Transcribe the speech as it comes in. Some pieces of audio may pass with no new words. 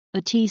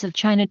A tease of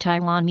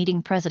China-Taiwan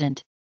meeting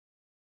president.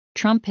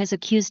 Trump has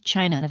accused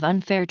China of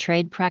unfair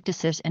trade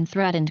practices and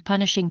threatened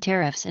punishing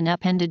tariffs and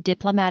upended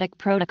diplomatic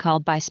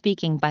protocol by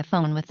speaking by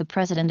phone with the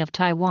president of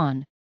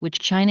Taiwan, which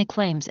China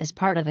claims as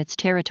part of its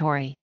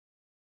territory.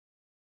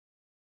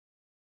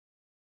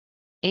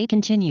 A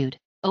continued,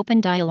 open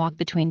dialogue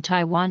between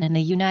Taiwan and the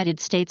United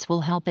States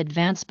will help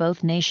advance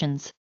both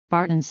nations,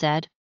 Barton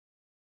said.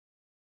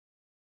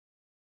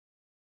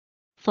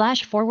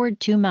 Flash forward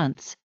 2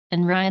 months,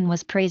 and Ryan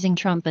was praising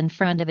Trump in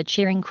front of a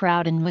cheering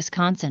crowd in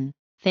Wisconsin,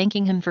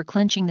 thanking him for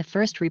clinching the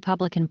first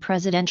Republican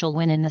presidential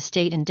win in the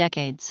state in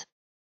decades.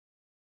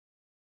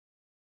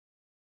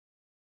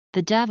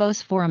 The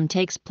Davos Forum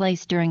takes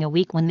place during a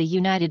week when the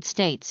United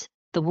States,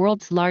 the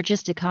world's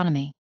largest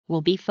economy,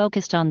 will be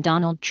focused on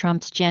Donald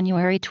Trump's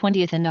January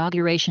 20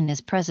 inauguration as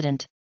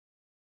president.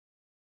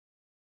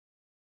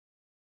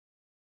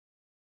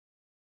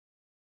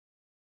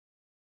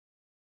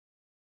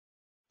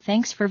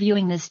 Thanks for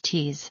viewing this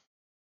tease.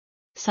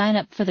 Sign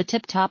up for the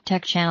Tip Top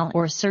Tech channel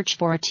or search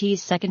for a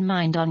Tease Second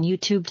Mind on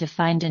YouTube to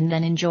find and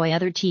then enjoy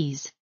other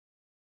teas.